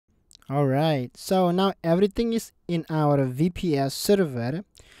Alright, so now everything is in our VPS server.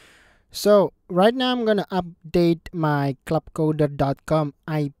 So right now I'm gonna update my clubcoder.com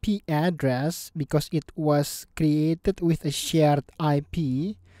IP address because it was created with a shared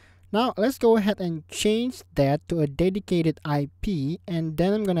IP. Now let's go ahead and change that to a dedicated IP, and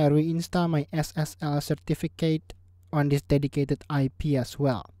then I'm gonna reinstall my SSL certificate on this dedicated IP as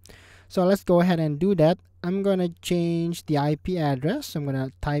well. So let's go ahead and do that. I'm gonna change the IP address. I'm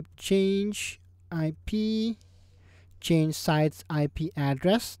gonna type change IP, change site's IP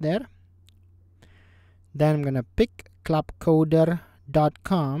address there. Then I'm gonna pick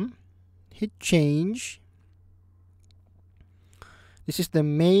clubcoder.com, hit change. This is the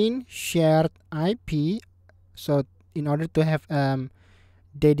main shared IP. So in order to have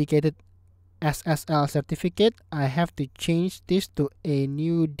dedicated SSL certificate, I have to change this to a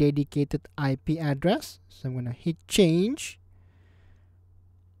new dedicated IP address. So I'm gonna hit change.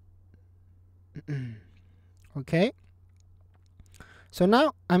 Okay. So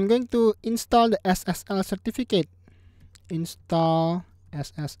now I'm going to install the SSL certificate. Install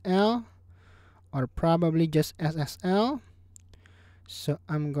SSL, or probably just SSL. So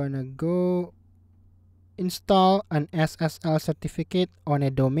I'm gonna go install an SSL certificate on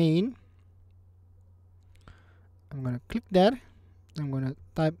a domain. I'm gonna click there. I'm gonna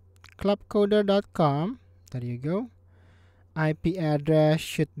type clubcoder.com. There you go. IP address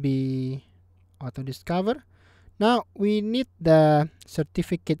should be auto discover. Now we need the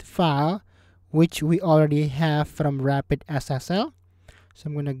certificate file, which we already have from Rapid SSL. So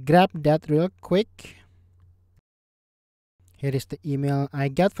I'm gonna grab that real quick. Here is the email I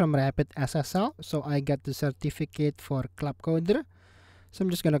got from Rapid SSL. So I got the certificate for Clubcoder. So I'm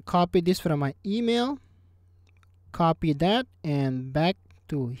just gonna copy this from my email, copy that, and back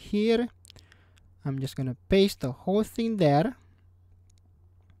to here. I'm just gonna paste the whole thing there.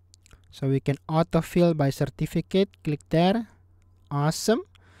 So we can autofill by certificate. Click there. Awesome.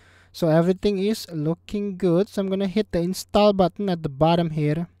 So everything is looking good. So I'm gonna hit the install button at the bottom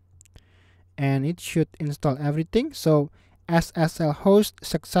here, and it should install everything. So SSL host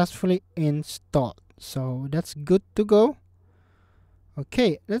successfully installed. So that's good to go.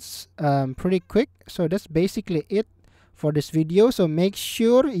 Okay, that's pretty quick. So that's basically it for this video. So make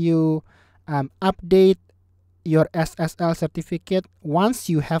sure you update your SSL certificate once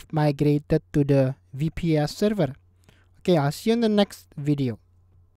you have migrated to the VPS server. Okay, I'll see you in the next video.